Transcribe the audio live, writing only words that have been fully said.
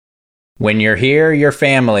When you're here, you're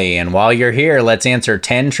family, and while you're here, let's answer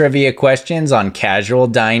 10 trivia questions on casual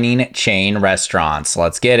dining chain restaurants.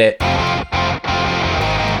 Let's get it.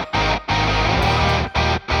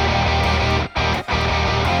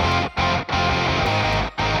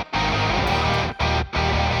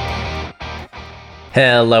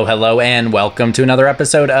 Hello, and welcome to another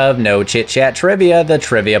episode of No Chit Chat Trivia, the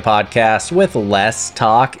trivia podcast with less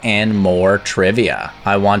talk and more trivia.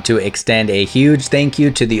 I want to extend a huge thank you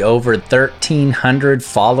to the over 1,300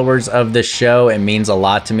 followers of the show. It means a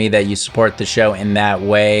lot to me that you support the show in that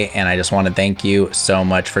way, and I just want to thank you so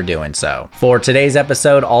much for doing so. For today's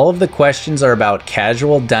episode, all of the questions are about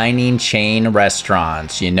casual dining chain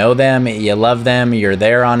restaurants. You know them, you love them, you're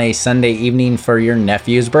there on a Sunday evening for your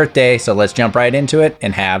nephew's birthday, so let's jump right into it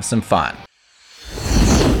and have some fun.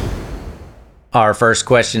 Our first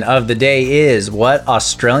question of the day is, what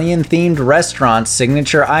Australian themed restaurant's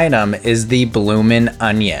signature item is the bloomin'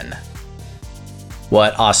 onion?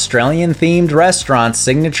 What Australian themed restaurant's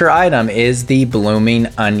signature item is the blooming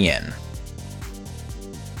onion?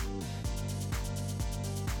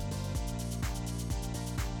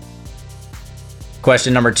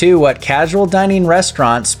 Question number 2, what casual dining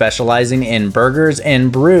restaurant specializing in burgers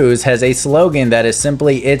and brews has a slogan that is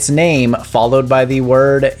simply its name followed by the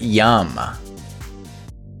word yum?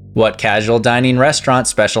 What casual dining restaurant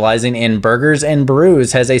specializing in burgers and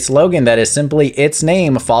brews has a slogan that is simply its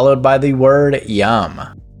name followed by the word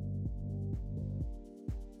yum?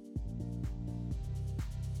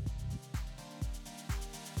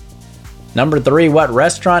 Number 3, what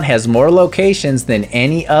restaurant has more locations than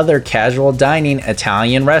any other casual dining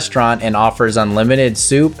Italian restaurant and offers unlimited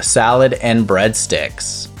soup, salad, and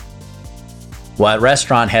breadsticks? What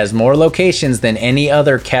restaurant has more locations than any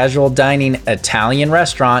other casual dining Italian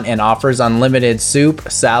restaurant and offers unlimited soup,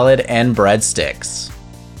 salad, and breadsticks?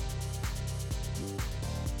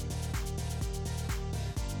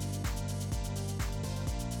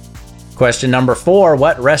 Question number 4,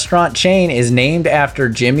 what restaurant chain is named after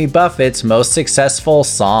Jimmy Buffett's most successful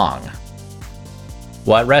song?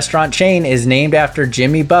 What restaurant chain is named after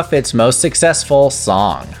Jimmy Buffett's most successful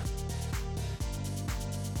song?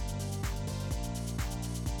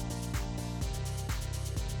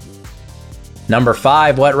 Number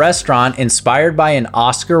 5, what restaurant inspired by an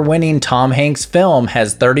Oscar-winning Tom Hanks film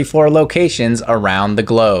has 34 locations around the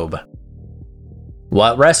globe?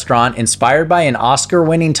 What restaurant inspired by an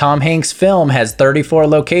Oscar-winning Tom Hanks film has 34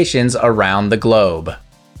 locations around the globe?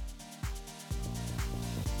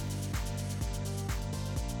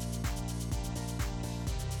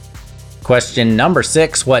 Question number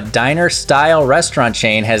 6, what diner-style restaurant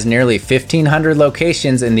chain has nearly 1,500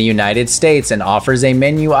 locations in the United States and offers a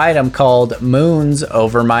menu item called Moons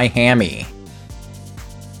Over My Hammy?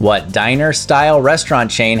 What diner-style restaurant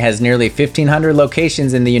chain has nearly 1,500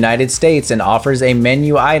 locations in the United States and offers a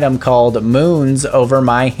menu item called Moons Over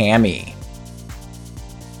My Hammy?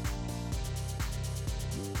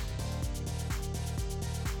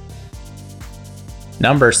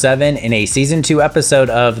 Number 7, in a season 2 episode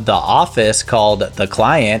of The Office called The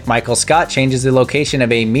Client, Michael Scott changes the location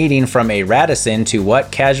of a meeting from a Radisson to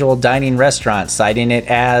what casual dining restaurant, citing it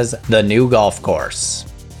as the new golf course?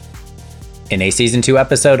 In a season 2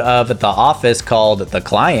 episode of The Office called The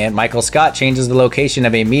Client, Michael Scott changes the location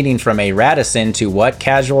of a meeting from a Radisson to what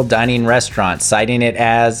casual dining restaurant, citing it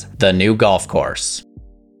as the new golf course?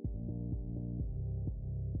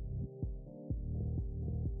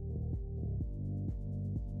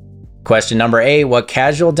 Question number 8, what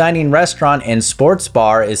casual dining restaurant and sports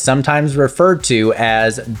bar is sometimes referred to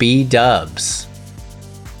as B-Dubs?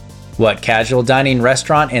 What casual dining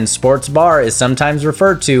restaurant and sports bar is sometimes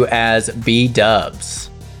referred to as B-Dubs?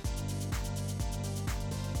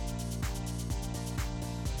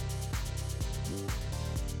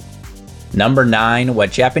 Number 9,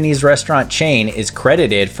 what Japanese restaurant chain is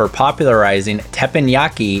credited for popularizing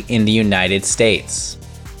teppanyaki in the United States?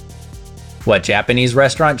 What Japanese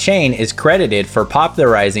restaurant chain is credited for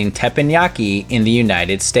popularizing teppanyaki in the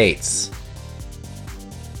United States?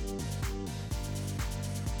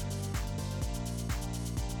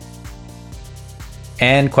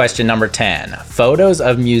 And question number 10, photos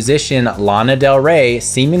of musician Lana Del Rey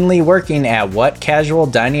seemingly working at what casual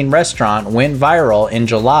dining restaurant went viral in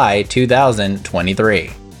July 2023?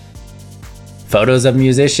 Photos of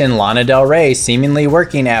musician Lana Del Rey seemingly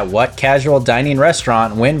working at what casual dining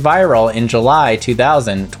restaurant went viral in July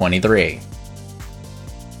 2023?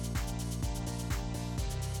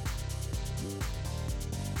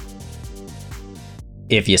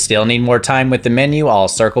 If you still need more time with the menu, I'll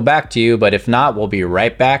circle back to you, but if not, we'll be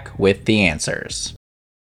right back with the answers.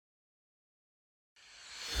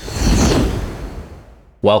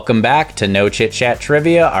 Welcome back to No Chit Chat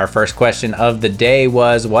Trivia. Our first question of the day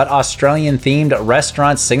was, what Australian-themed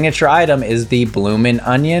restaurant's signature item is the bloomin'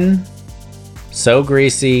 onion? So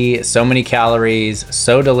greasy, so many calories,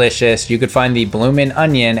 so delicious. You could find the bloomin'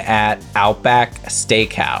 onion at Outback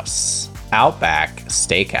Steakhouse. Outback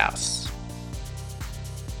Steakhouse.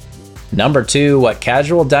 Number 2, what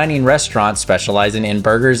casual dining restaurant specializing in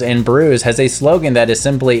burgers and brews has a slogan that is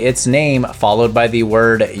simply its name followed by the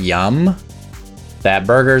word yum? That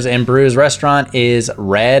burgers and brews restaurant is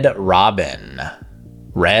Red Robin.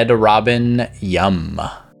 Red Robin Yum.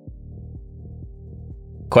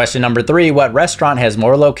 Question number 3, what restaurant has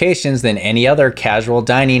more locations than any other casual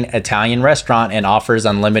dining Italian restaurant and offers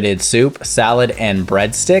unlimited soup, salad, and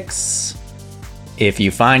breadsticks? If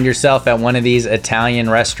you find yourself at one of these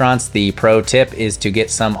Italian restaurants, the pro tip is to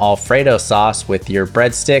get some Alfredo sauce with your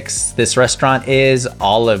breadsticks. This restaurant is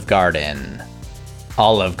Olive Garden.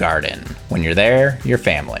 Olive Garden. When you're there, your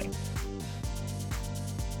family.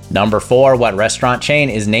 Number 4, what restaurant chain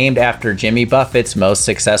is named after Jimmy Buffett's most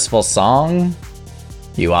successful song?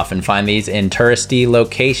 You often find these in touristy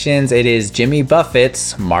locations. It is Jimmy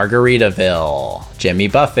Buffett's Margaritaville. Jimmy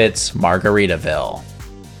Buffett's Margaritaville.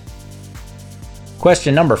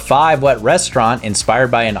 Question number 5, what restaurant inspired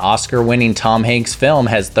by an Oscar-winning Tom Hanks film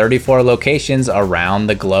has 34 locations around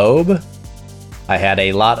the globe? I had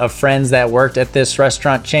a lot of friends that worked at this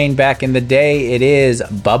restaurant chain back in the day. It is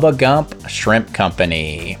Bubba Gump Shrimp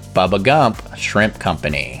Company. Bubba Gump Shrimp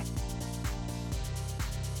Company.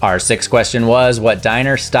 Our 6th question was, what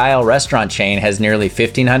diner-style restaurant chain has nearly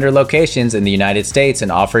 1,500 locations in the United States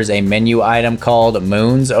and offers a menu item called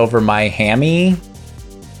Moons Over My Hammy?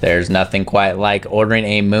 There's nothing quite like ordering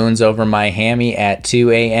a Moons Over My Hammy at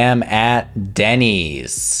 2 a.m. at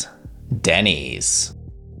Denny's. Denny's.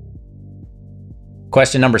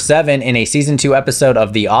 Question number 7, in a season 2 episode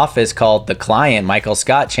of The Office called The Client, Michael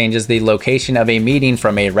Scott changes the location of a meeting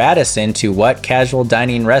from a Radisson to what casual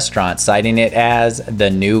dining restaurant, citing it as the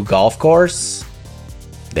new golf course?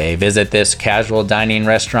 They visit this casual dining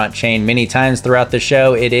restaurant chain many times throughout the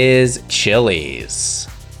show. It is Chili's.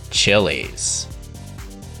 Chili's.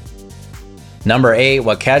 Number 8,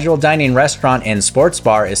 what casual dining restaurant and sports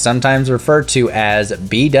bar is sometimes referred to as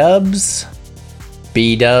B-Dubs?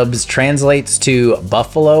 B-Dubs translates to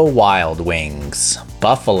Buffalo Wild Wings.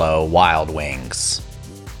 Buffalo Wild Wings.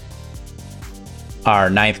 Our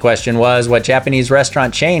 9th question was, what Japanese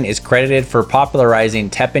restaurant chain is credited for popularizing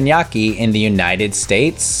teppanyaki in the United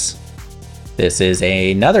States? This is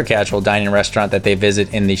another casual dining restaurant that they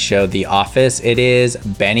visit in the show The Office. It is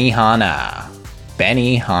Benihana.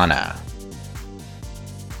 Benihana.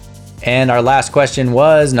 And our last question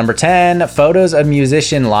was number 10, photos of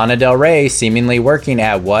musician Lana Del Rey seemingly working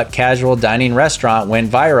at what casual dining restaurant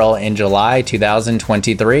went viral in July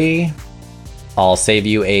 2023? I'll save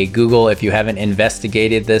you a Google if you haven't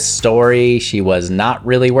investigated this story. She was not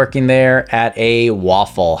really working there, at a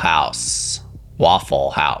Waffle House. Waffle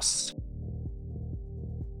House.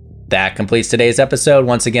 That completes today's episode.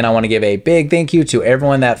 Once again, I want to give a big thank you to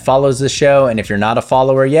everyone that follows the show. And if you're not a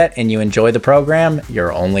follower yet and you enjoy the program,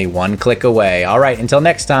 you're only one click away. All right, until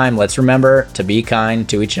next time, let's remember to be kind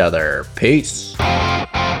to each other. Peace.